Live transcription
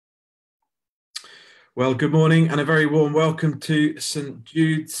Well, good morning and a very warm welcome to St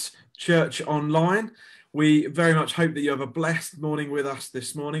Jude's Church Online. We very much hope that you have a blessed morning with us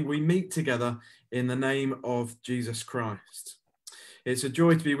this morning. We meet together in the name of Jesus Christ. It's a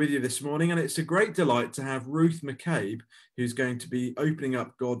joy to be with you this morning, and it's a great delight to have Ruth McCabe, who's going to be opening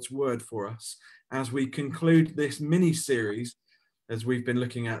up God's word for us as we conclude this mini-series as we've been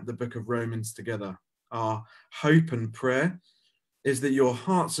looking at the book of Romans together. Our hope and prayer is that your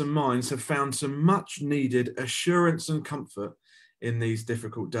hearts and minds have found some much needed assurance and comfort in these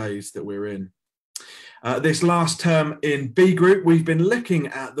difficult days that we're in. This last term in B Group, we've been looking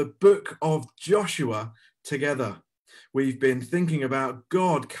at the book of Joshua together. We've been thinking about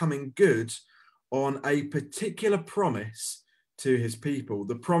God coming good on a particular promise to his people,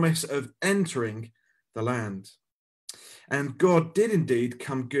 the promise of entering the land. And God did indeed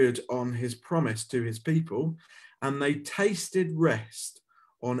come good on his promise to his people, and they tasted rest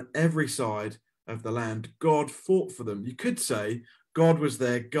on every side of the land. God fought for them. You could say God was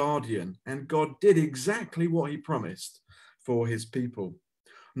their guardian, and God did exactly what he promised for his people.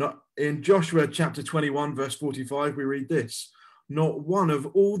 Not in Joshua chapter 21, verse 45, we read this: "Not one of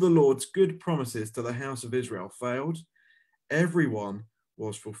all the Lord's good promises to the house of Israel failed. Every one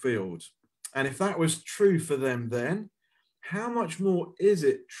was fulfilled." And if that was true for them then, how much more is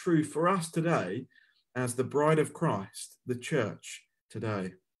it true for us today as the bride of Christ, the church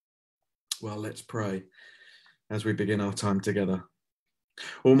today? Well, let's pray as we begin our time together.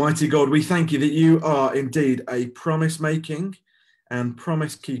 Almighty God, we thank you that you are indeed a promise-making and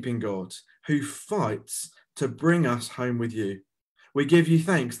promise-keeping God who fights to bring us home with you. We give you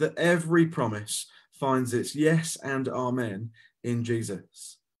thanks that every promise finds its yes and amen in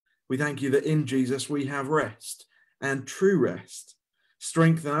Jesus. We thank you that in Jesus we have rest and true rest.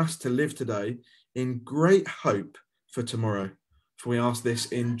 Strengthen us to live today in great hope for tomorrow. For we ask this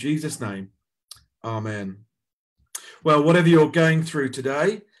in Jesus' name. Amen. Well, whatever you're going through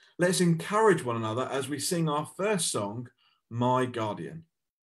today, let's encourage one another as we sing our first song, My Guardian.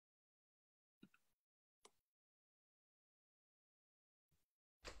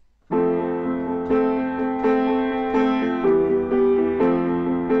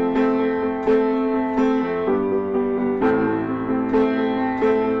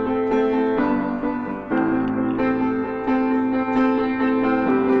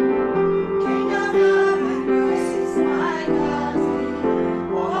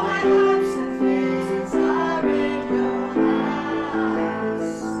 All my hopes and fears are in your hands.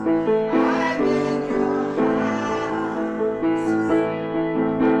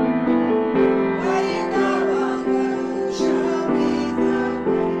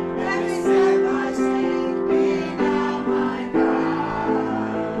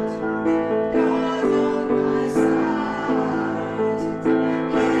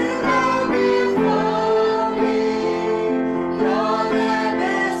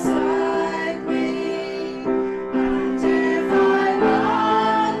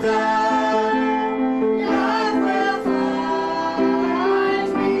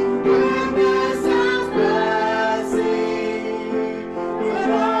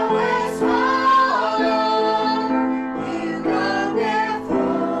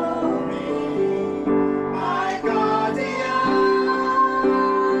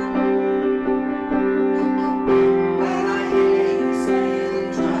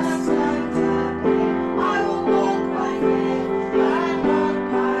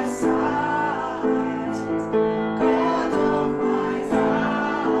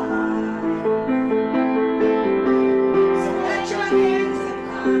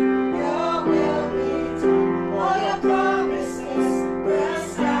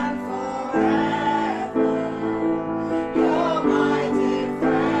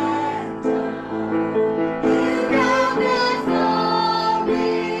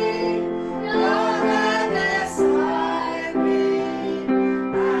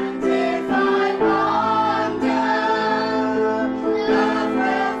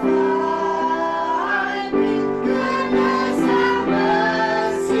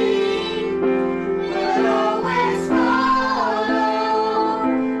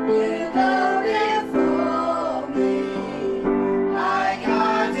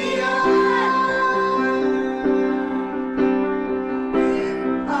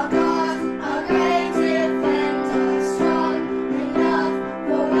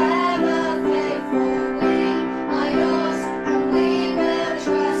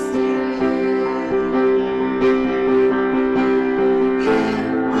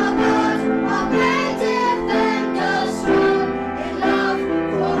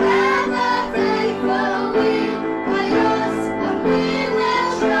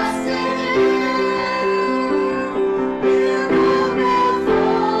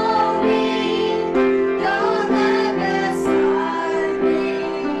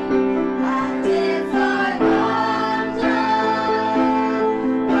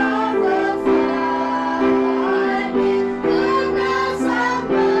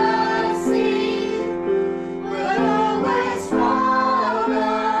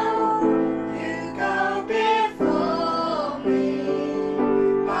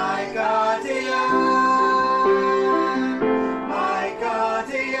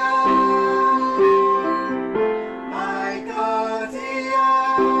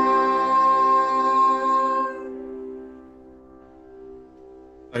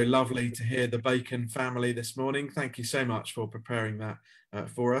 So lovely to hear the Bacon family this morning. Thank you so much for preparing that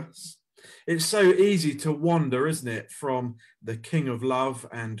for us. It's so easy to wander, isn't it, from the King of love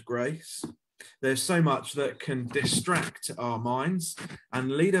and grace. There's so much that can distract our minds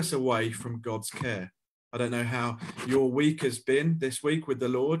and lead us away from God's care. I don't know how your week has been this week with the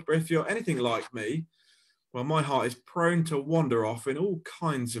Lord, but if you're anything like me, well, my heart is prone to wander off in all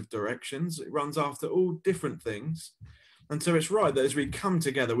kinds of directions. It runs after all different things. And so it's right that as we come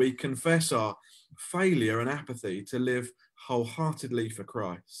together, we confess our failure and apathy to live wholeheartedly for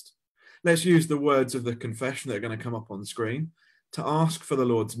Christ. Let's use the words of the confession that are going to come up on screen to ask for the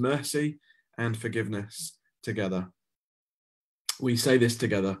Lord's mercy and forgiveness together. We say this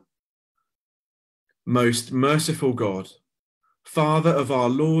together. Most merciful God, Father of our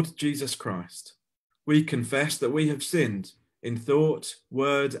Lord Jesus Christ, we confess that we have sinned in thought,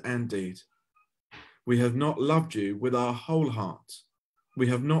 word, and deed. We have not loved you with our whole heart. We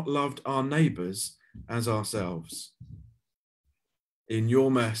have not loved our neighbours as ourselves. In your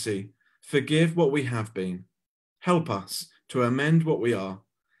mercy, forgive what we have been. Help us to amend what we are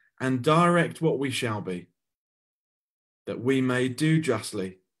and direct what we shall be, that we may do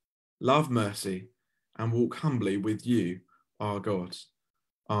justly, love mercy, and walk humbly with you, our God.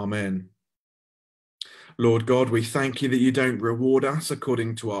 Amen. Lord God, we thank you that you don't reward us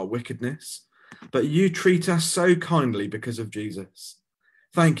according to our wickedness, but you treat us so kindly because of Jesus.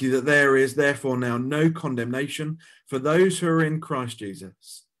 Thank you that there is therefore now no condemnation for those who are in Christ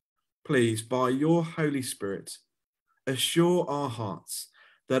Jesus. Please, by your Holy Spirit, assure our hearts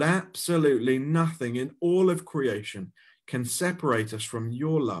that absolutely nothing in all of creation can separate us from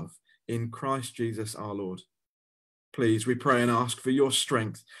your love in Christ Jesus our Lord. Please, we pray and ask for your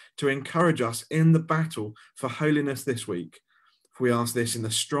strength to encourage us in the battle for holiness this week. We ask this in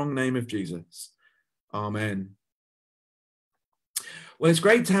the strong name of Jesus. Amen. Well, it's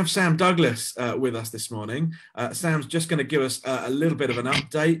great to have Sam Douglas with us this morning. Sam's just going to give us a little bit of an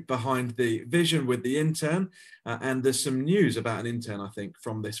update behind the vision with the intern, and there's some news about an intern, I think,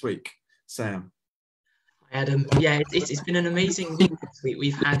 from this week. Sam. Adam, yeah, it's been an amazing week this week.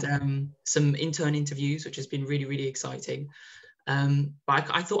 We've had some intern interviews, which has been really, really exciting. But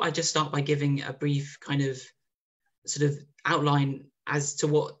I thought I'd just start by giving a brief kind of sort of outline as to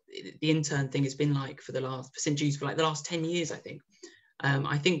what the intern thing has been like for St. Jude's for like the last 10 years, I think.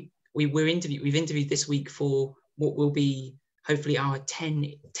 I think we've interviewed this week for what will be hopefully our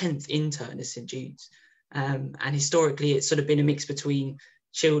 10th intern at St. Jude's. And historically, it's sort of been a mix between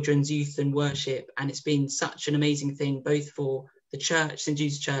children's, youth and worship. And it's been such an amazing thing, both for the church, St.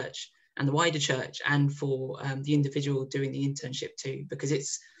 Jude's Church, and the wider church, and for the individual doing the internship too, because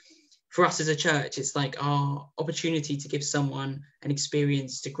it's, for us as a church, it's like our opportunity to give someone an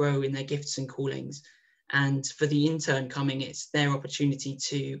experience to grow in their gifts and callings. And for the intern coming, it's their opportunity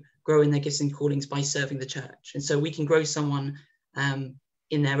to grow in their gifts and callings by serving the church. And so we can grow someone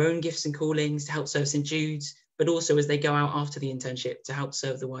in their own gifts and callings to help serve St. Jude's, but also as they go out after the internship to help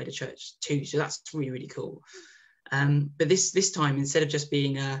serve the wider church too. So that's really, really cool. But this time, instead of just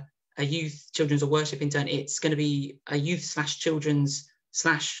being a youth, children's or worship intern, it's going to be a youth / children's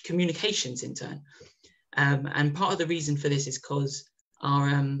 / communications intern. And part of the reason for this is because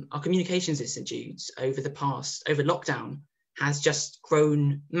our communications at St. Jude's over lockdown has just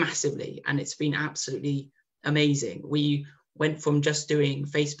grown massively, and it's been absolutely amazing. We went from just doing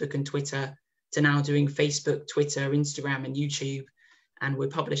Facebook and Twitter to now doing Facebook, Twitter, Instagram and YouTube, and we're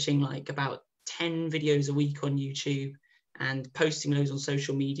publishing like about 10 videos a week on YouTube and posting those on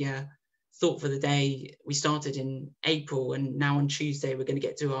social media. Thought for the day, we started in April, and now on Tuesday we're going to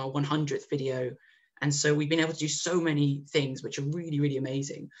get to our 100th video. And so we've been able to do so many things which are really, really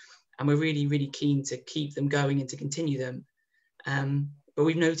amazing, and we're really, really keen to keep them going and to continue them. But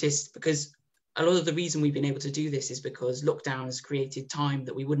we've noticed, because a lot of the reason we've been able to do this is because lockdown has created time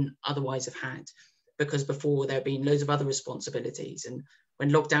that we wouldn't otherwise have had, because before there have been loads of other responsibilities, and when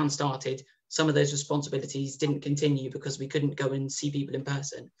lockdown started, some of those responsibilities didn't continue because we couldn't go and see people in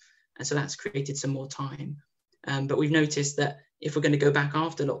person. And so that's created some more time. But we've noticed that if we're going to go back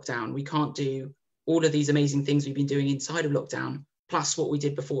after lockdown, we can't do all of these amazing things we've been doing inside of lockdown, plus what we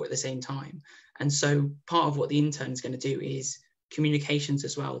did before at the same time. And so part of what the intern is going to do is communications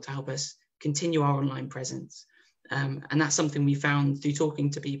as well, to help us continue our online presence. And that's something we found through talking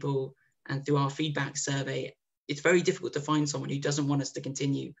to people and through our feedback survey. It's very difficult to find someone who doesn't want us to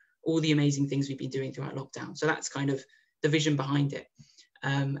continue all the amazing things we've been doing throughout lockdown. So that's kind of the vision behind it.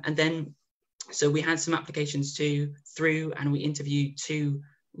 And then, so we had some applications through, and we interviewed 2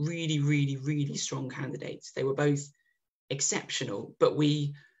 really, really, really strong candidates. They were both exceptional, but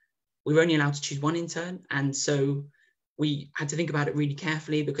we were only allowed to choose one intern. And so we had to think about it really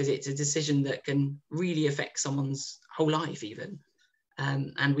carefully, because it's a decision that can really affect someone's whole life even.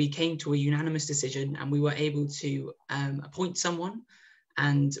 And we came to a unanimous decision, and we were able to appoint someone,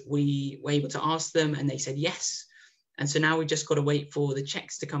 and we were able to ask them, and they said yes. And so now we've just got to wait for the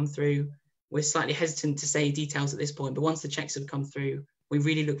checks to come through. We're slightly hesitant to say details at this point, but once the checks have come through, we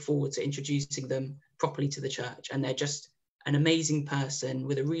really look forward to introducing them properly to the church. And they're just an amazing person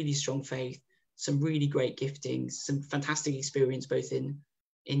with a really strong faith, some really great giftings, some fantastic experience both in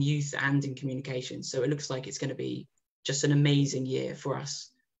youth and in communication. So it looks like it's going to be just an amazing year for us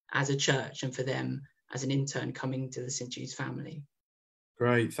as a church, and for them as an intern coming to the St. Jude's family.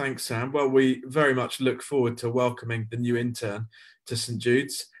 Great, thanks, Sam. Well, we very much look forward to welcoming the new intern to St.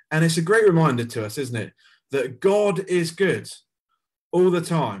 Jude's. And it's a great reminder to us, isn't it, that God is good all the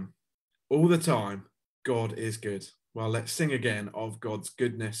time. All the time, God is good. Well, let's sing again of God's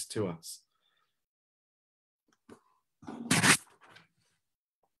goodness to us.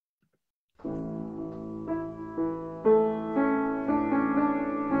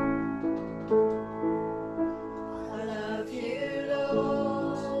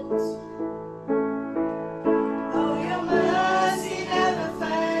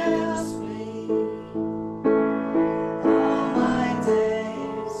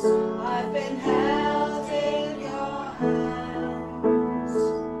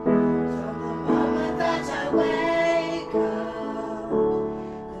 From the moment that I wake up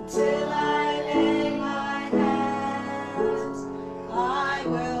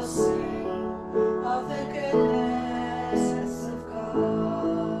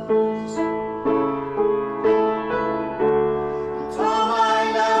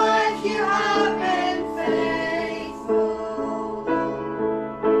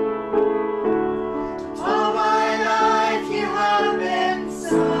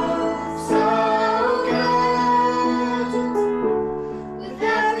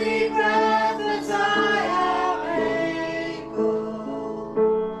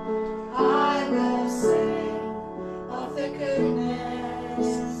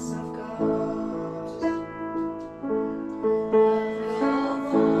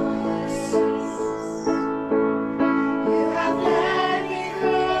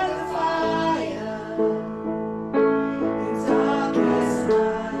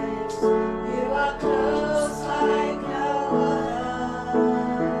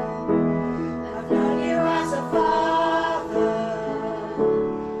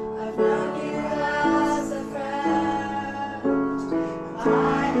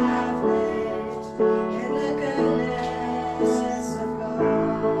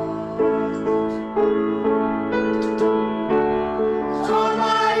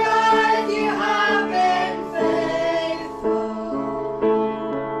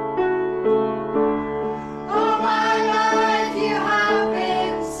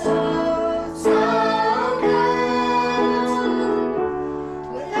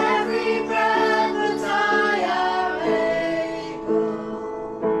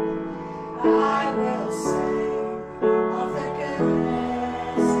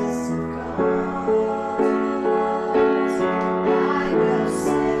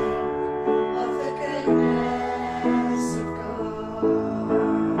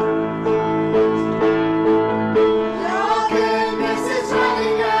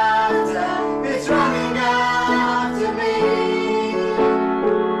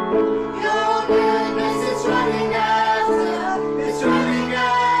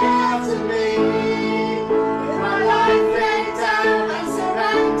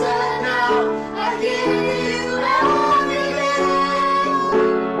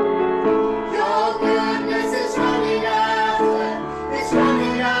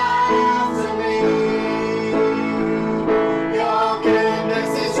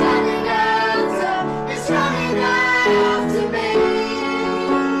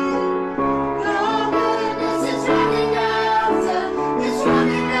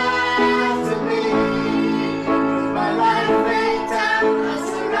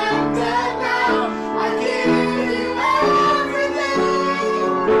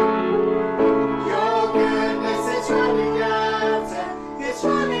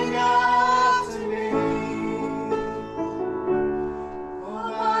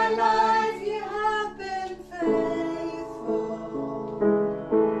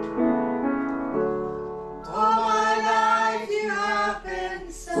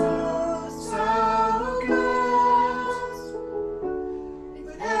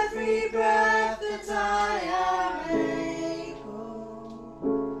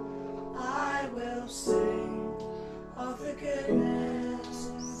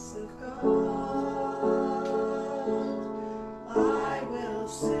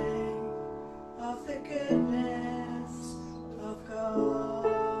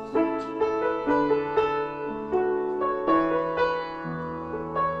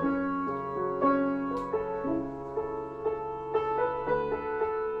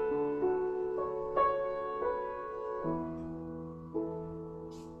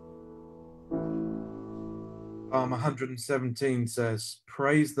Psalm 117 says,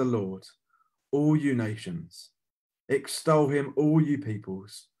 "Praise the Lord, all you nations. Extol him, all you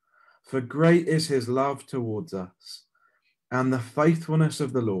peoples. For great is his love towards us, and the faithfulness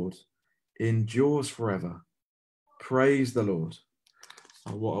of the Lord endures forever." Praise the Lord.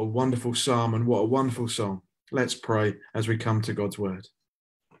 Oh, what a wonderful psalm and what a wonderful song. Let's pray as we come to God's word.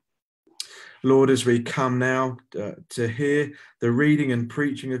 Lord, as we come now to hear the reading and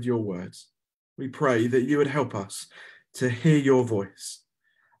preaching of your words, we pray that you would help us to hear your voice.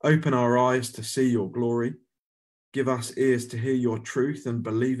 Open our eyes to see your glory. Give us ears to hear your truth and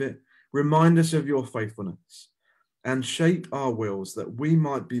believe it. Remind us of your faithfulness and shape our wills that we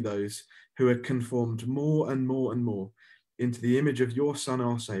might be those who are conformed more and more and more into the image of your Son,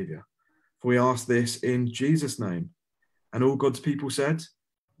 our Saviour. For we ask this in Jesus' name. And all God's people said,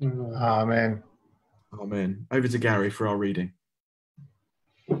 Amen. Amen. Over to Gary for our reading.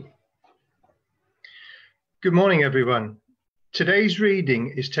 Good morning, everyone. Today's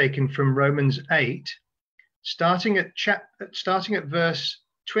reading is taken from Romans 8, starting at verse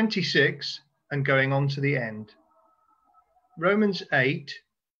 26 and going on to the end. Romans 8,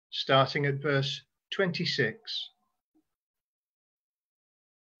 starting at verse 26.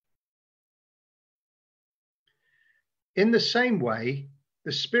 In the same way,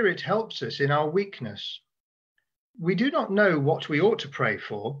 the Spirit helps us in our weakness. We do not know what we ought to pray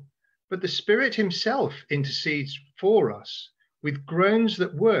for, but the Spirit himself intercedes for us with groans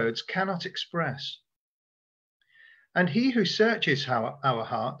that words cannot express. And he who searches our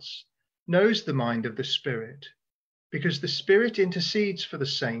hearts knows the mind of the Spirit, because the Spirit intercedes for the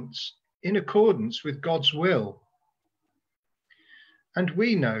saints in accordance with God's will. And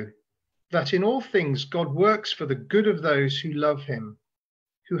we know that in all things God works for the good of those who love him,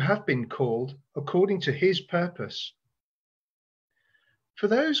 who have been called according to his purpose. For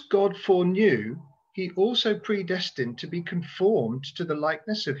those God foreknew, he also predestined to be conformed to the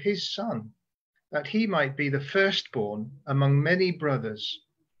likeness of his Son, that he might be the firstborn among many brothers.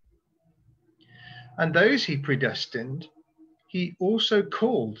 And those he predestined, he also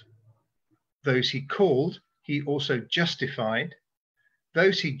called. Those he called, he also justified.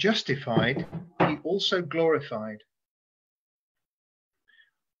 Those he justified, he also glorified.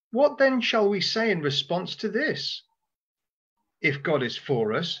 What then shall we say in response to this? If God is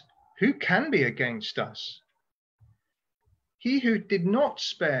for us, who can be against us? He who did not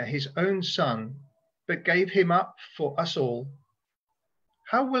spare his own Son, but gave him up for us all,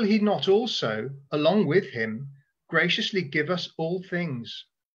 how will he not also, along with him, graciously give us all things?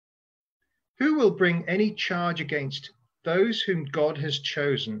 Who will bring any charge against those whom God has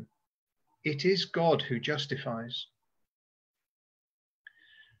chosen? It is God who justifies.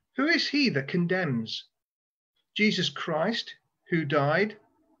 Who is he that condemns? Jesus Christ, who died,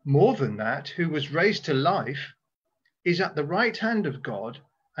 more than that, who was raised to life, is at the right hand of God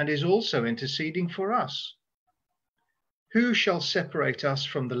and is also interceding for us. Who shall separate us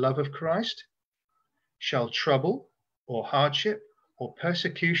from the love of Christ? Shall trouble, or hardship, or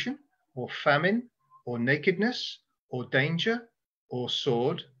persecution, or famine, or nakedness, or danger, or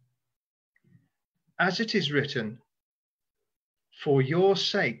sword? As it is written, for your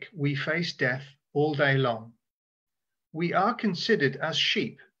sake we face death all day long. We are considered as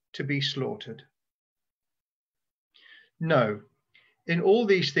sheep to be slaughtered. No, in all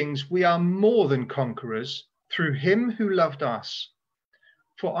these things we are more than conquerors through him who loved us.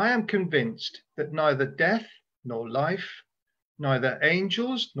 For I am convinced that neither death nor life, neither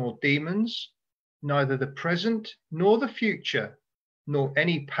angels nor demons, neither the present nor the future, nor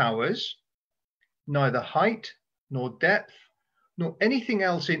any powers, neither height nor depth, nor anything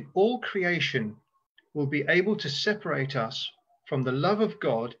else in all creation will be able to separate us from the love of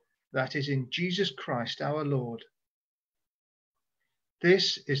God that is in Jesus Christ our Lord.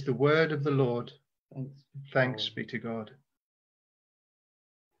 This is the word of the Lord. Thanks be to God.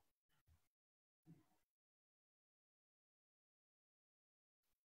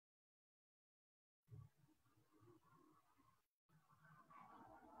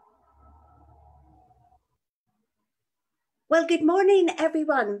 Well, good morning,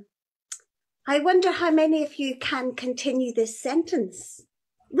 everyone. I wonder how many of you can continue this sentence.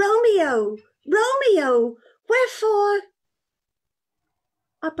 Romeo, Romeo, wherefore?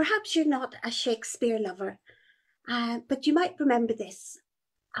 Or perhaps you're not a Shakespeare lover, but you might remember this.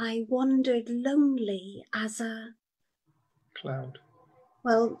 I wandered lonely as a cloud.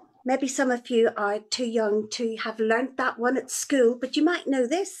 Well, maybe some of you are too young to have learnt that one at school, but you might know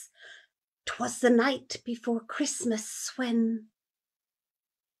this. 'Twas the night before Christmas when...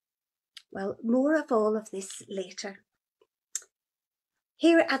 Well, more of all of this later.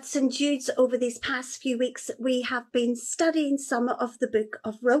 Here at St. Jude's over these past few weeks, we have been studying some of the book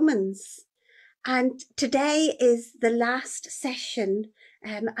of Romans. And today is the last session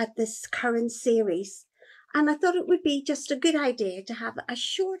at this current series. And I thought it would be just a good idea to have a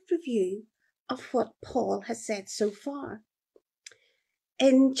short review of what Paul has said so far.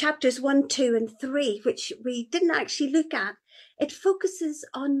 In chapters 1, 2 and 3, which we didn't actually look at, it focuses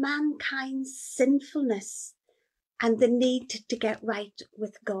on mankind's sinfulness and the need to get right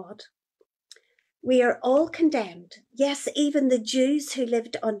with God. We are all condemned. Yes, even the Jews who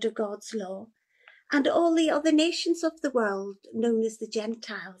lived under God's law and all the other nations of the world known as the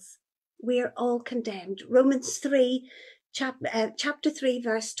Gentiles. We are all condemned. Romans 3, chapter 3,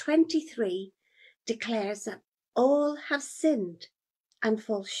 verse 23 declares that all have sinned and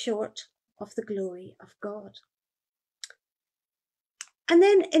fall short of the glory of God. And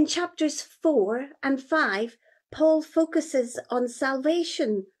then in chapters 4 and 5, Paul focuses on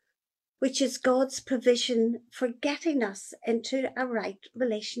salvation, which is God's provision for getting us into a right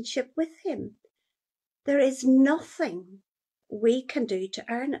relationship with him. There is nothing we can do to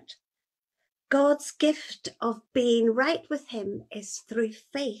earn it. God's gift of being right with him is through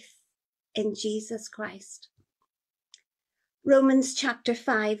faith in Jesus Christ. Romans chapter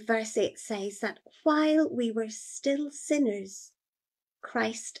 5 verse 8 says that while we were still sinners,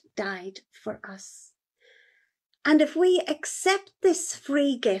 Christ died for us. And if we accept this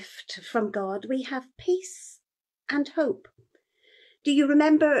free gift from God, we have peace and hope. Do you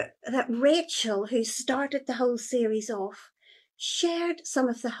remember that Rachel, who started the whole series off, shared some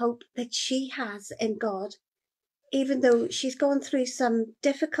of the hope that she has in God, even though she's gone through some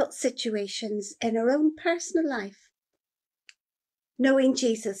difficult situations in her own personal life? Knowing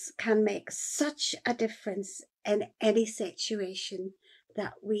Jesus can make such a difference in any situation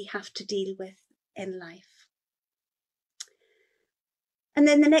that we have to deal with in life. And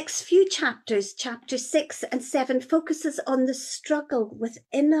then the next few chapters, chapter 6 and 7, focuses on the struggle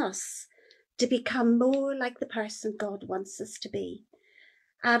within us to become more like the person God wants us to be.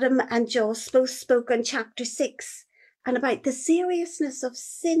 Adam and Joss both spoke on chapter 6 and about the seriousness of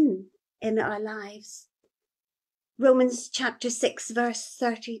sin in our lives. Romans chapter 6 verse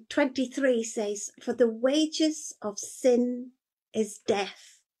 23 says, "For the wages of sin is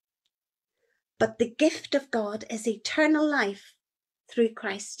death, but the gift of God is eternal life through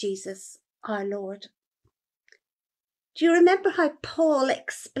Christ Jesus our Lord." Do you remember how Paul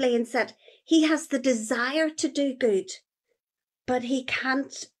explains that he has the desire to do good, but he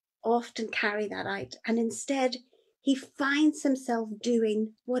can't often carry that out, and instead he finds himself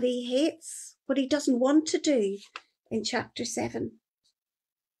doing what he hates, what he doesn't want to do in chapter 7.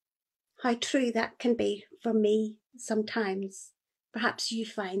 How true that can be for me sometimes. Perhaps you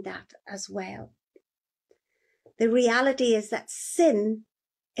find that as well. The reality is that sin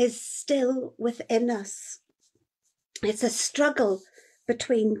is still within us. It's a struggle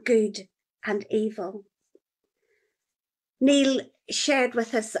between good and evil. Neil shared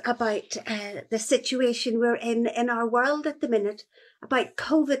with us about the situation we're in our world at the minute, about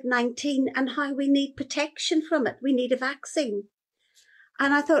COVID-19 and how we need protection from it. We need a vaccine.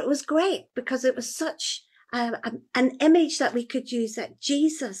 And I thought it was great because it was such an image that we could use, that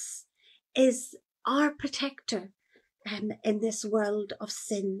Jesus is our protector in this world of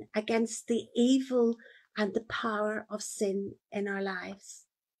sin, against the evil and the power of sin in our lives.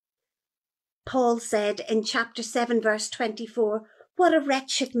 Paul said in chapter 7 verse 24, "What a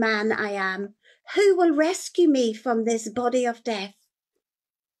wretched man I am! Who will rescue me from this body of death?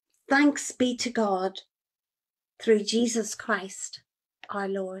 Thanks be to God through Jesus Christ our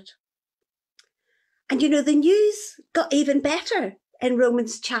Lord." And you know, the news got even better in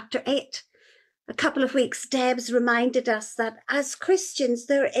Romans chapter 8. A couple of weeks, Debs reminded us that as Christians,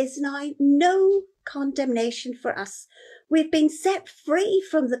 there is now no condemnation for us. We've been set free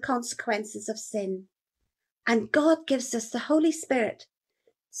from the consequences of sin. And God gives us the Holy Spirit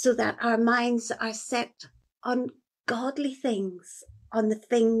so that our minds are set on godly things, on the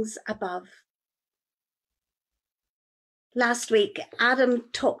things above. Last week, Adam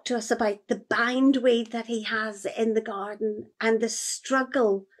talked to us about the bindweed that he has in the garden and the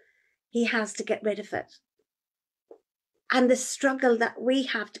struggle he has to get rid of it. And the struggle that we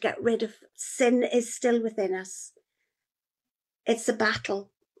have to get rid of sin is still within us. It's a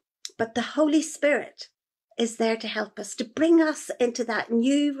battle, but the Holy Spirit is there to help us, to bring us into that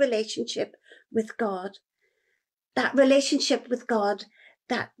new relationship with God. That relationship with God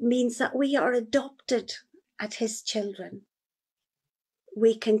that means that we are adopted as his children.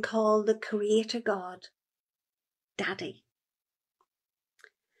 We can call the Creator God Daddy.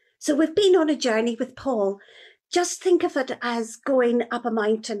 So we've been on a journey with Paul Just think of it as going up a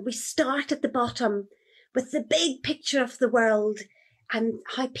mountain. We start at the bottom with the big picture of the world and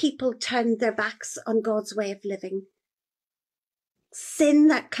how people turned their backs on God's way of living. Sin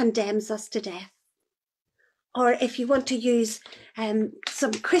that condemns us to death. Or if you want to use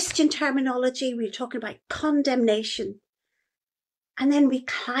some Christian terminology, we're talking about condemnation. And then we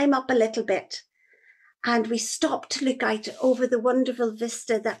climb up a little bit and we stop to look out over the wonderful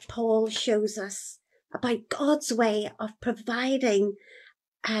vista that Paul shows us about God's way of providing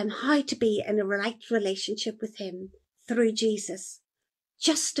how to be in a right relationship with him through Jesus.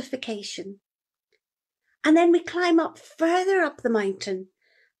 Justification. And then we climb up further up the mountain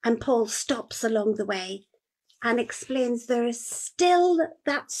and Paul stops along the way and explains there is still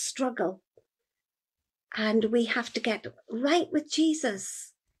that struggle and we have to get right with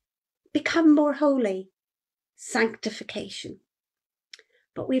Jesus, become more holy, sanctification.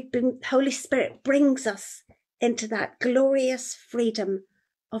 But Holy Spirit brings us into that glorious freedom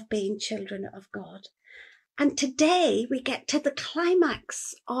of being children of God. And today we get to the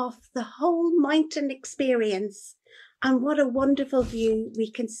climax of the whole mountain experience, and what a wonderful view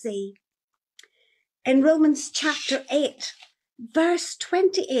we can see. In Romans chapter 8, verse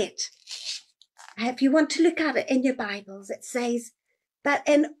 28, if you want to look at it in your Bibles, it says that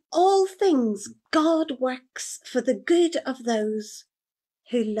in all things God works for the good of those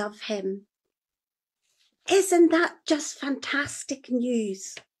who love him. Isn't that just fantastic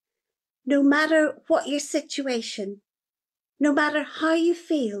news? No matter what your situation, no matter how you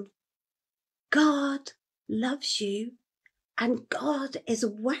feel, God loves you and God is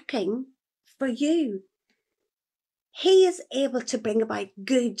working for you. He is able to bring about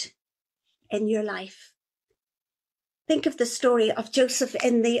good in your life. Think of the story of Joseph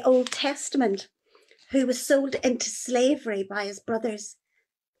in the Old Testament, who was sold into slavery by his brothers,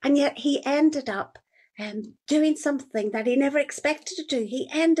 and yet he ended up doing something that he never expected to do. He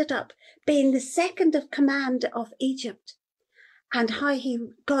ended up being the second of command of Egypt, and how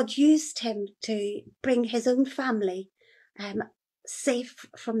God used him to bring his own family safe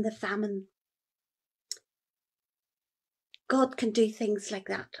from the famine. God can do things like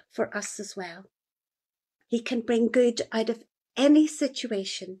that for us as well. He can bring good out of any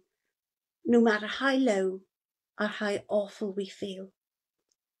situation, no matter how low or how awful we feel.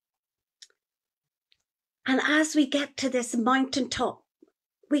 And as we get to this mountaintop,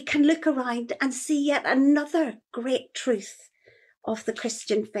 we can look around and see yet another great truth of the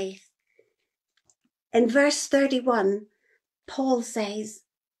Christian faith. In verse 31, Paul says,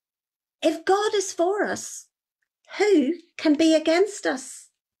 if God is for us, who can be against us?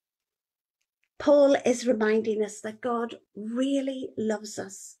 Paul is reminding us that God really loves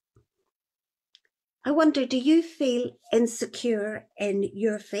us. I wonder, do you feel insecure in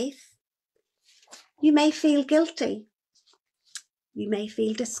your faith? You may feel guilty. You may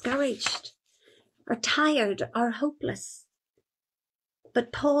feel discouraged or tired or hopeless.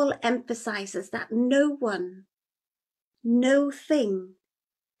 But Paul emphasizes that no one, no thing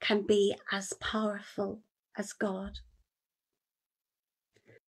can be as powerful as God.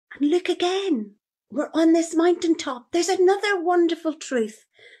 And look again, we're on this mountaintop. There's another wonderful truth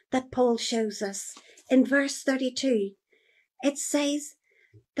that Paul shows us in verse 32. It says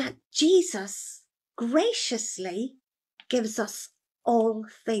that Jesus graciously gives us all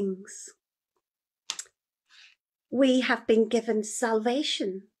things. We have been given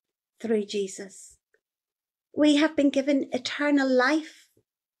salvation through Jesus. We have been given eternal life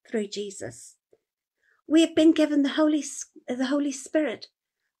through Jesus. We have been given the Holy Spirit.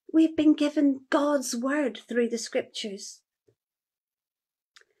 We've been given God's word through the scriptures.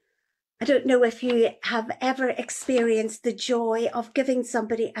 I don't know if you have ever experienced the joy of giving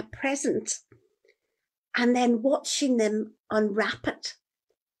somebody a present and then watching them unwrap it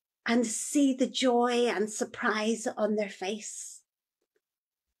and see the joy and surprise on their face.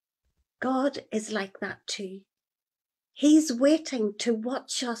 God is like that too. He's waiting to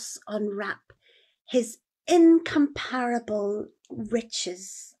watch us unwrap his incomparable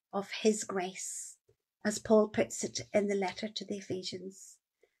riches of his grace, as Paul puts it in the letter to the Ephesians.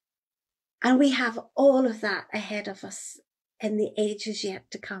 And we have all of that ahead of us in the ages yet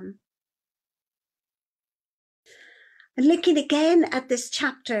to come. And looking again at this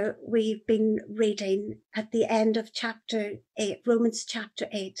chapter we've been reading at the end of chapter 8, Romans chapter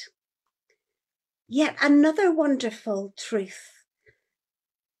 8, yet another wonderful truth.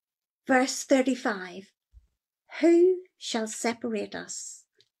 Verse 35, who shall separate us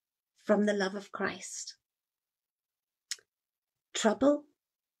from the love of Christ? Trouble,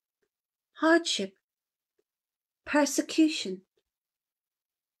 hardship, persecution,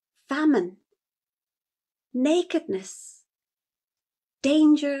 famine, nakedness,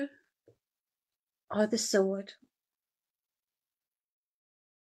 danger, or the sword.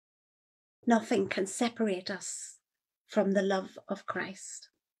 Nothing can separate us from the love of Christ.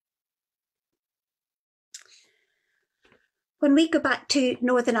 When we go back to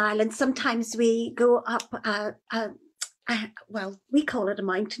Northern Ireland, sometimes we go up, well, we call it a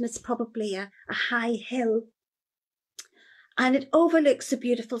mountain. It's probably a high hill. And it overlooks the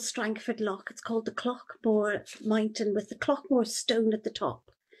beautiful Strangford Loch. It's called the Clockmore Mountain with the Clockmore Stone at the top.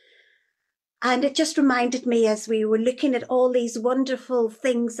 And it just reminded me, as we were looking at all these wonderful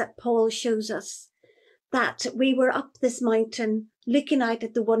things that Paul shows us, that we were up this mountain looking out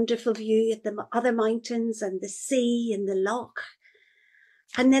at the wonderful view at the other mountains and the sea and the loch.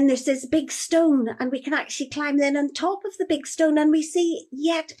 And then there's this big stone, and we can actually climb then on top of the big stone, and we see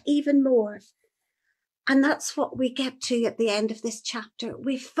yet even more. And that's what we get to at the end of this chapter.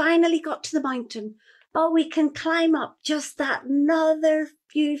 We finally got to the mountain, but we can climb up just that another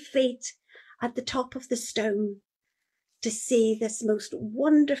few feet at the top of the stone to see this most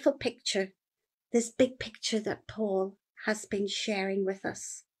wonderful picture, this big picture that Paul has been sharing with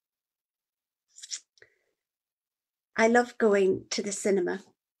us. I love going to the cinema.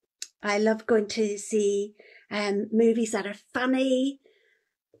 I love going to see movies that are funny,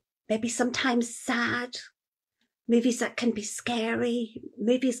 maybe sometimes sad, movies that can be scary,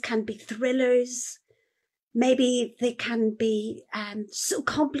 movies can be thrillers. Maybe they can be so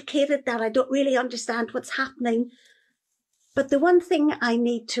complicated that I don't really understand what's happening. But the one thing I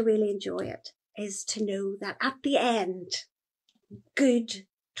need to really enjoy it is to know that at the end, good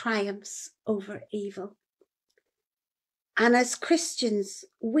triumphs over evil. And as Christians,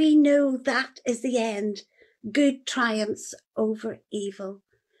 we know that is the end. Good triumphs over evil.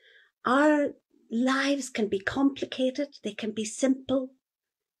 Our lives can be complicated. They can be simple.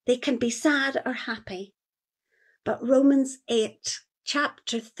 They can be sad or happy. But Romans 8,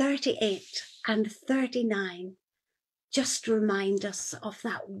 chapter 38 and 39, just remind us of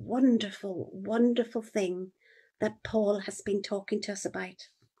that wonderful, wonderful thing that Paul has been talking to us about.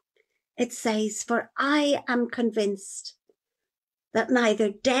 It says, "For I am convinced that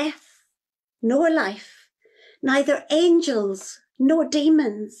neither death nor life, neither angels nor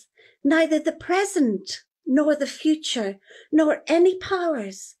demons, neither the present nor the future, nor any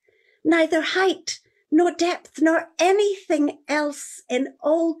powers, neither height nor depth, nor anything else in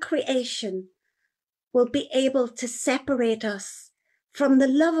all creation will be able to separate us from the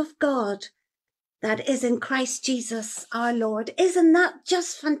love of God that is in Christ Jesus our Lord." Isn't that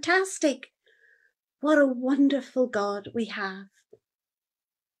just fantastic? What a wonderful God we have.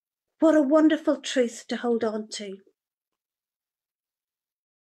 What a wonderful truth to hold on to.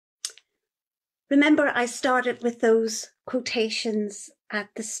 Remember, I started with those quotations at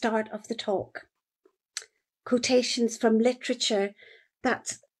the start of the talk. Quotations from literature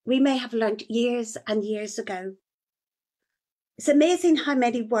that we may have learnt years and years ago. It's amazing how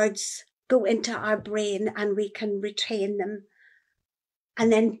many words go into our brain and we can retain them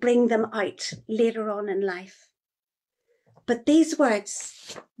and then bring them out later on in life. But these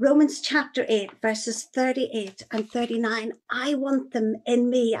words, Romans chapter 8, verses 38 and 39, I want them in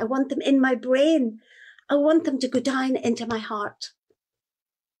me. I want them in my brain. I want them to go down into my heart.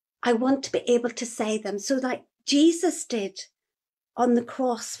 I want to be able to say them so like Jesus did on the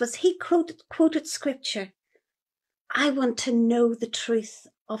cross, was he quoted scripture. I want to know the truth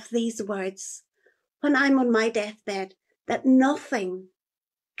of these words when I'm on my deathbed, that nothing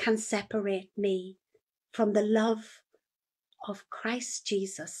can separate me from the love of Christ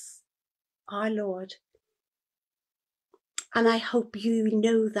Jesus, our Lord. And I hope you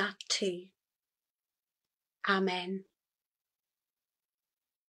know that too. Amen.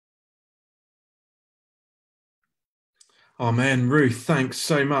 Amen. Ruth, thanks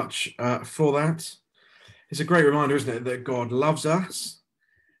so much for that. It's a great reminder, isn't it, that God loves us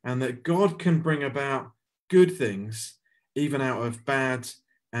and that God can bring about good things even out of bad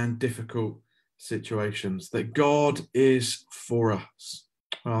and difficult situations, that God is for us.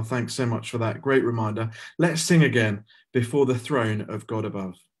 Well, thanks so much for that great reminder. Let's sing again, Before the Throne of God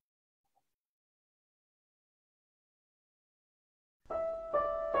Above.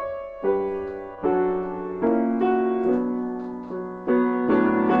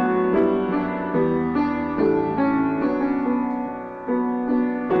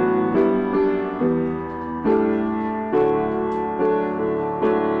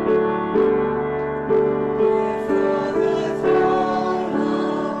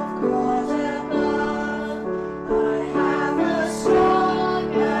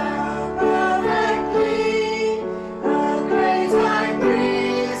 Strong and perfect King, a great high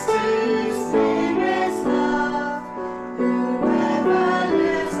priest to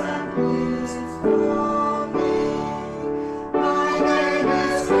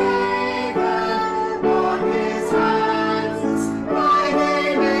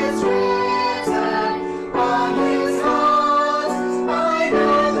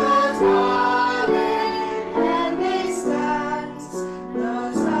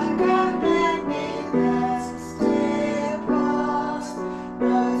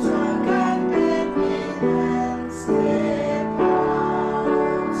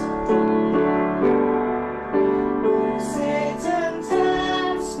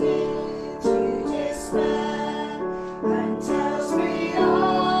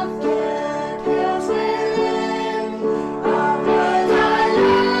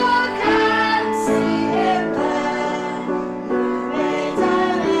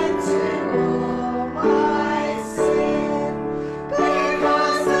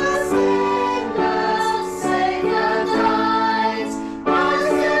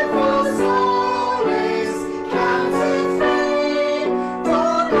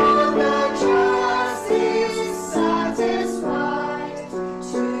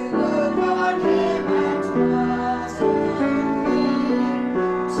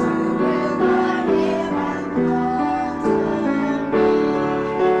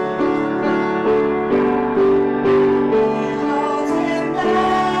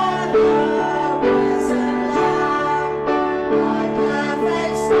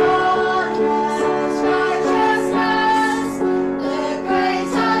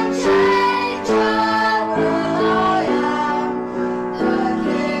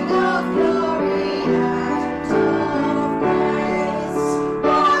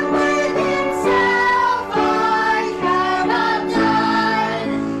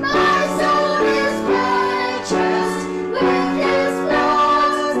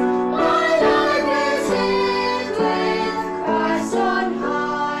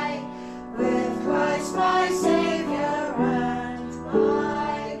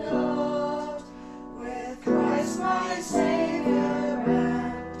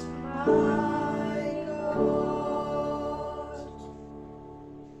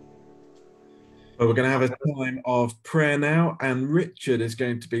Well, we're going to have a time of prayer now, and Richard is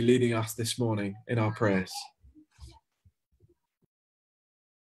going to be leading us this morning in our prayers.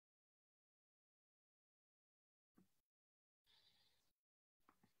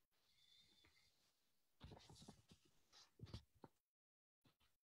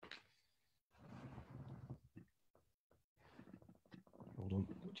 Hold on.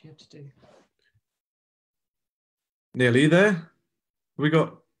 What do you have to do? Neil, are you there? We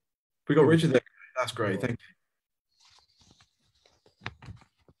got Richard there. That's great. Thank you.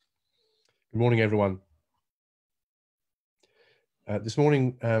 Good morning, everyone. This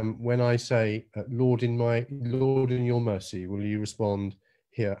morning, when I say, Lord, in your mercy, will you respond,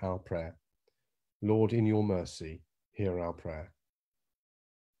 hear our prayer? Lord, in your mercy, hear our prayer.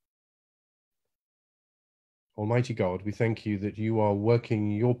 Almighty God, we thank you that you are working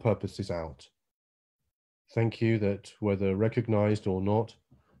your purposes out. Thank you that, whether recognized or not,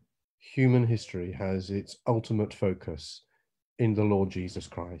 human history has its ultimate focus in the Lord Jesus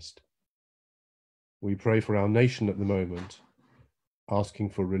Christ. We pray for our nation at the moment, asking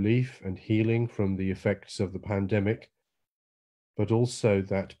for relief and healing from the effects of the pandemic, but also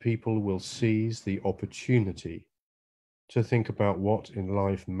that people will seize the opportunity to think about what in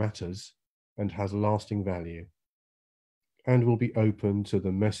life matters and has lasting value, and will be open to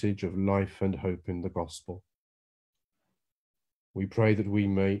the message of life and hope in the gospel. We pray that we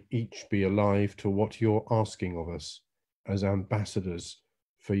may each be alive to what you're asking of us as ambassadors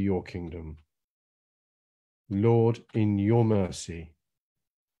for your kingdom. Lord, in your mercy,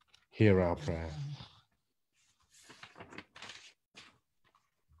 hear our prayer.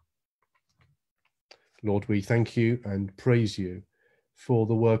 Lord, we thank you and praise you for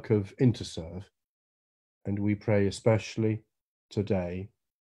the work of Interserve, and we pray especially today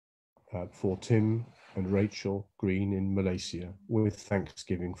for Tim and Rachel Green in Malaysia, with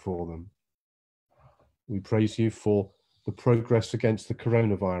thanksgiving for them. We praise you for the progress against the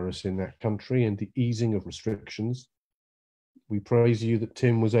coronavirus in that country and the easing of restrictions. We praise you that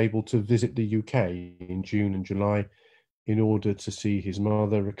Tim was able to visit the UK in June and July in order to see his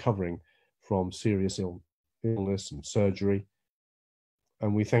mother recovering from serious illness and surgery.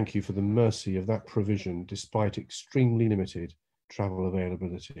 And we thank you for the mercy of that provision despite extremely limited travel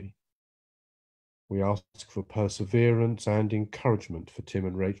availability. We ask for perseverance and encouragement for Tim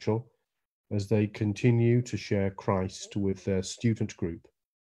and Rachel as they continue to share Christ with their student group,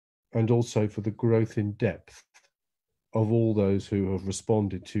 and also for the growth in depth of all those who have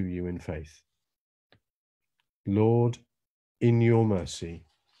responded to you in faith. Lord, in your mercy,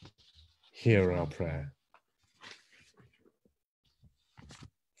 hear our prayer.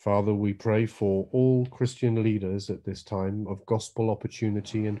 Father, we pray for all Christian leaders at this time of gospel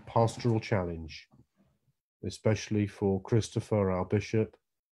opportunity and pastoral challenge, especially for Christopher, our bishop,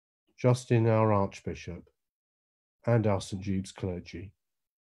 Justin, our archbishop, and our St. Jude's clergy.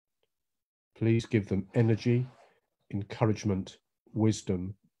 Please give them energy, encouragement,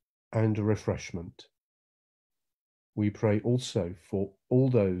 wisdom, and refreshment. We pray also for all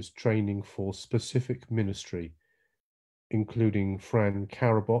those training for specific ministry, including Fran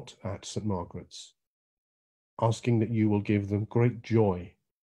Carabot at St. Margaret's, asking that you will give them great joy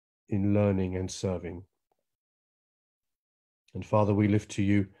in learning and serving. And Father, we lift to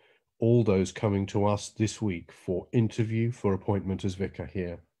you all those coming to us this week for interview for appointment as vicar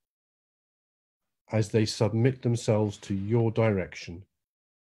here, as they submit themselves to your direction.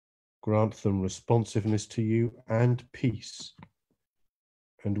 Grant them responsiveness to you and peace.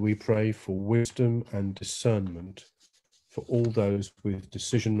 And we pray for wisdom and discernment for all those with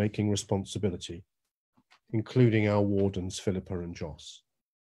decision-making responsibility, including our wardens, Philippa and Joss,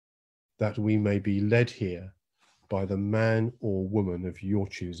 that we may be led here by the man or woman of your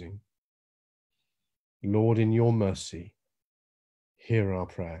choosing. Lord, in your mercy, hear our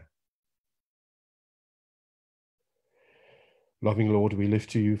prayer. Loving Lord, we lift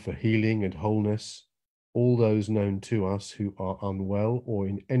to you for healing and wholeness all those known to us who are unwell or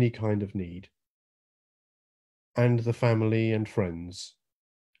in any kind of need, and the family and friends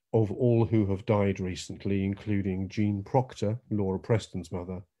of all who have died recently, including Jean Proctor, Laura Preston's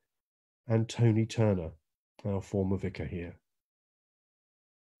mother, and Tony Turner, our former vicar here.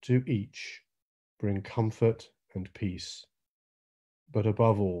 To each, bring comfort and peace, but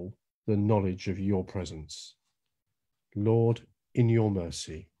above all, the knowledge of your presence. Lord, in your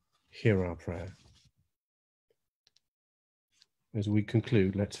mercy, hear our prayer. As we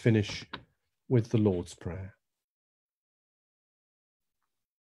conclude, let's finish with the Lord's Prayer.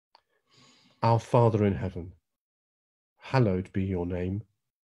 Our Father in heaven, hallowed be your name.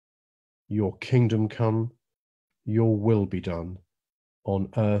 Your kingdom come, your will be done, on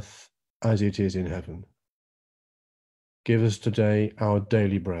earth as it is in heaven. Give us today our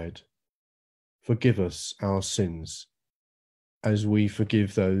daily bread. Forgive us our sins, as we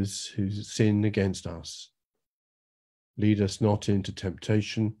forgive those who sin against us. Lead us not into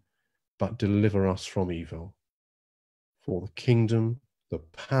temptation, but deliver us from evil. For the kingdom, the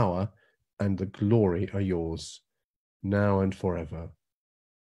power, and the glory are yours, now and forever.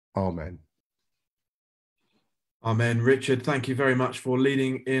 Amen. Amen. Richard, thank you very much for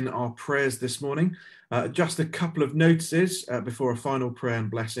leading in our prayers this morning. Just a couple of notices before a final prayer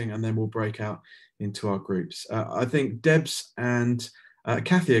and blessing, and then we'll break out into our groups. I think Debs and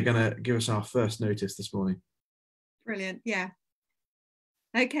Kathy are going to give us our first notice this morning. Brilliant. Yeah.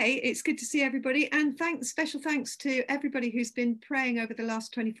 Okay, it's good to see everybody, and special thanks to everybody who's been praying over the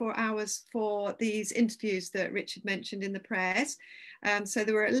last 24 hours for these interviews that Richard mentioned in the prayers. So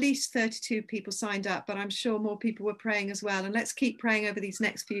there were at least 32 people signed up, but I'm sure more people were praying as well, and let's keep praying over these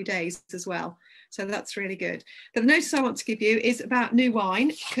next few days as well. So that's really good. The notice I want to give you is about New Wine,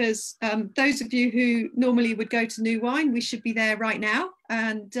 because those of you who normally would go to New Wine, we should be there right now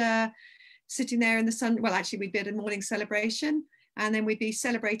and sitting there in the sun. Well, actually we'd be at a morning celebration, and then we'd be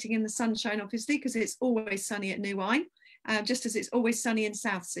celebrating in the sunshine, obviously, because it's always sunny at New Wine, just as it's always sunny in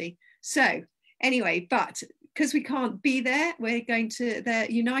Southsea. So anyway, but because we can't be there, we're going to,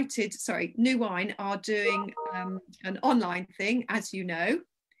 New Wine are doing an online thing, as you know.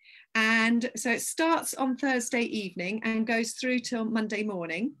 And so it starts on Thursday evening and goes through till Monday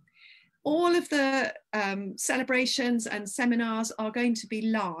morning. All of the celebrations and seminars are going to be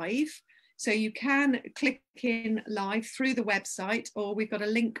live. So you can click in live through the website, or we've got a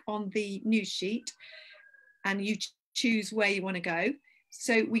link on the news sheet, and you choose where you want to go.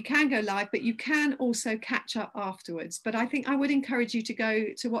 So we can go live, but you can also catch up afterwards. But I think I would encourage you to go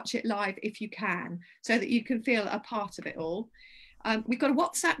to watch it live if you can, so that you can feel a part of it all. We've got a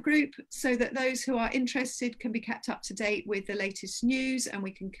WhatsApp group so that those who are interested can be kept up to date with the latest news, and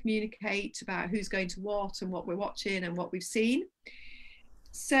we can communicate about who's going to what and what we're watching and what we've seen.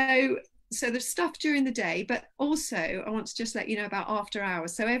 So there's stuff during the day, but also I want to just let you know about after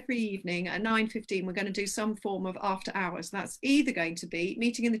hours. So every evening at 9:15, we're going to do some form of after hours. That's either going to be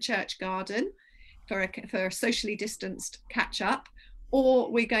meeting in the church garden for a socially distanced catch up,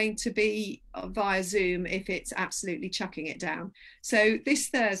 or we're going to be via Zoom if it's absolutely chucking it down. So this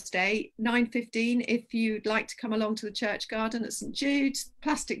Thursday, 9:15, if you'd like to come along to the church garden at St Jude's,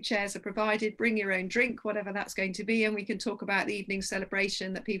 plastic chairs are provided, bring your own drink, whatever that's going to be, and we can talk about the evening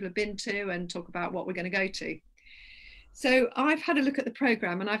celebration that people have been to and talk about what we're going to go to. So I've had a look at the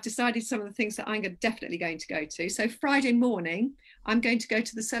programme, and I've decided some of the things that I'm definitely going to go to. So Friday morning, I'm going to go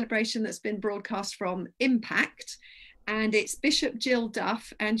to the celebration that's been broadcast from Impact, and it's Bishop Jill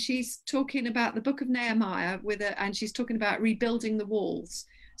Duff, and she's talking about the book of Nehemiah and she's talking about rebuilding the walls.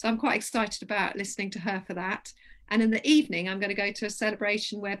 So I'm quite excited about listening to her for that. And in the evening, I'm going to go to a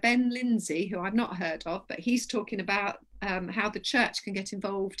celebration where Ben Lindsay, who I've not heard of, but he's talking about how the church can get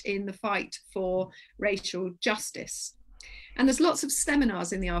involved in the fight for racial justice. And there's lots of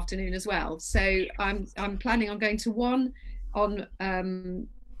seminars in the afternoon as well. So I'm planning on going to one on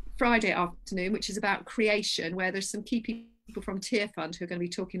Friday afternoon, which is about creation, where there's some key people from Tear Fund who are going to be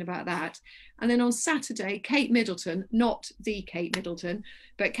talking about that. And then on Saturday, Kate Middleton, not the Kate Middleton,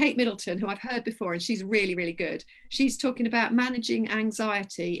 but Kate Middleton, who I've heard before, and she's really, really good. She's talking about managing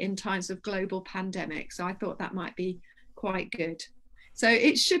anxiety in times of global pandemic. So I thought that might be quite good. So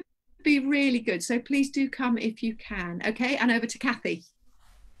it should be really good. So please do come if you can. Okay, and over to Kathy.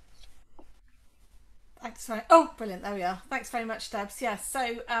 Thanks very brilliant. There we are. Thanks very much, Debs. Yeah,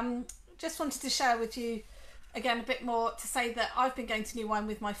 so just wanted to share with you again a bit more to say that I've been going to New Wine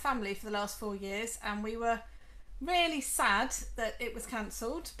with my family for the last 4 years, and we were really sad that it was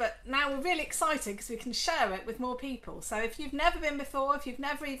cancelled, but now we're really excited because we can share it with more people. So if you've never been before, if you've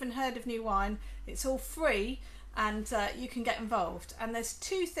never even heard of New Wine, it's all free, and you can get involved. And there's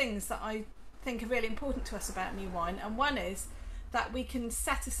two things that I think are really important to us about New Wine, and one is that we can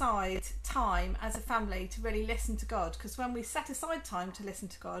set aside time as a family to really listen to God, because when we set aside time to listen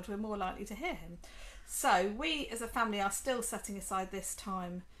to God, we're more likely to hear him. So we as a family are still setting aside this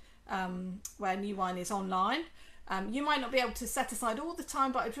time where New Wine is online. You might not be able to set aside all the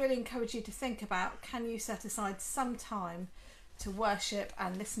time, but I'd really encourage you to think about, can you set aside some time to worship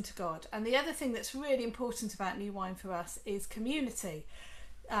and listen to God? And the other thing that's really important about New Wine for us is community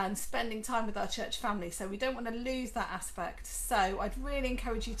and spending time with our church family. So we don't want to lose that aspect. So I'd really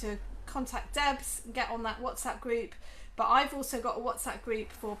encourage you to contact Debs and get on that WhatsApp group. But I've also got a WhatsApp group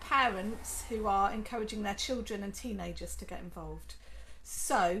for parents who are encouraging their children and teenagers to get involved.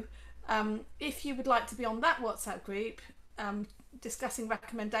 So if you would like to be on that WhatsApp group, discussing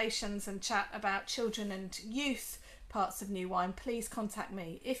recommendations and chat about children and youth parts of New Wine, please contact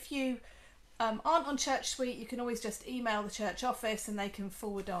me. If you aren't on Church Suite, you can always just email the church office and they can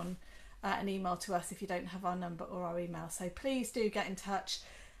forward on an email to us if you don't have our number or our email. So please do get in touch.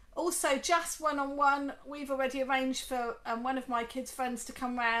 Also, just one-on-one, we've already arranged for one of my kids' friends to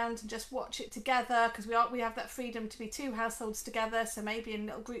come round and just watch it together, because we have that freedom to be 2 households together, so maybe in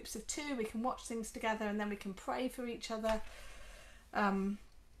little groups of 2 we can watch things together and then we can pray for each other. So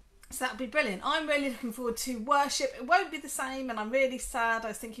that'd be brilliant. I'm really looking forward to worship. It won't be the same, and I'm really sad. I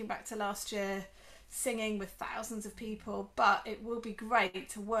was thinking back to last year, singing with thousands of people, but it will be great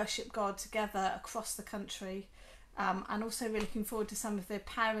to worship God together across the country. And also really looking forward to some of the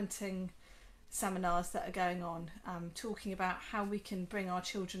parenting seminars that are going on, talking about how we can bring our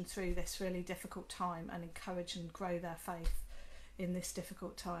children through this really difficult time and encourage and grow their faith in this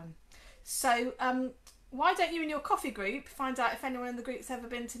difficult time. So why don't you in your coffee group find out if anyone in the group's ever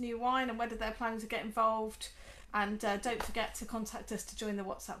been to New Wine and whether they're planning to get involved, and don't forget to contact us to join the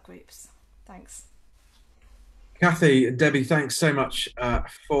WhatsApp groups. Thanks. Kathy, Debbie, thanks so much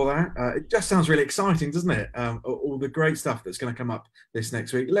for that. It just sounds really exciting, doesn't it? All the great stuff that's going to come up this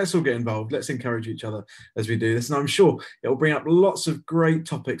next week. Let's all get involved. Let's encourage each other as we do this. And I'm sure it will bring up lots of great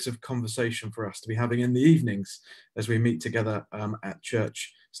topics of conversation for us to be having in the evenings as we meet together at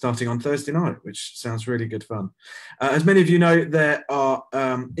church, starting on Thursday night, which sounds really good fun. As many of you know, there are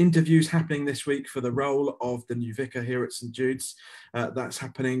interviews happening this week for the role of the new vicar here at St Jude's. That's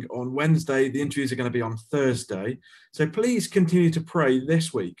happening on Wednesday. The interviews are going to be on Thursday. So please continue to pray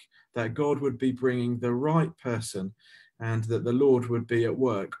this week that God would be bringing the right person and that the Lord would be at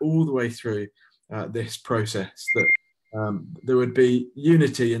work all the way through this process, that there would be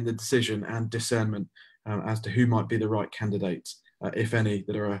unity in the decision and discernment as to who might be the right candidate, if any,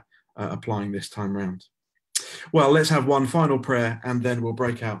 that are applying this time round. Well, let's have one final prayer and then we'll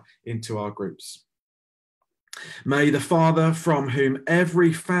break out into our groups. May the Father, from whom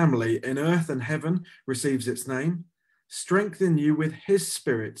every family in earth and heaven receives its name, strengthen you with his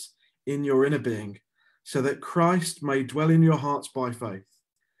Spirit in your inner being, so that Christ may dwell in your hearts by faith,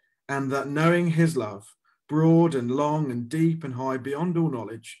 and that knowing his love, broad and long and deep and high beyond all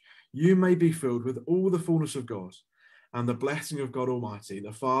knowledge, you may be filled with all the fullness of God, and the blessing of God Almighty,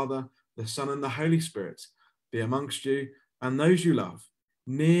 the Father, the Son, and the Holy Spirit be amongst you and those you love,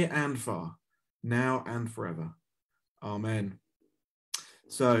 near and far, now and forever. Amen.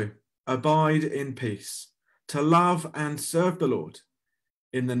 So abide in peace, to love and serve the Lord,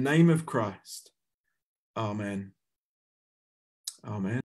 in the name of Christ. Amen. Amen.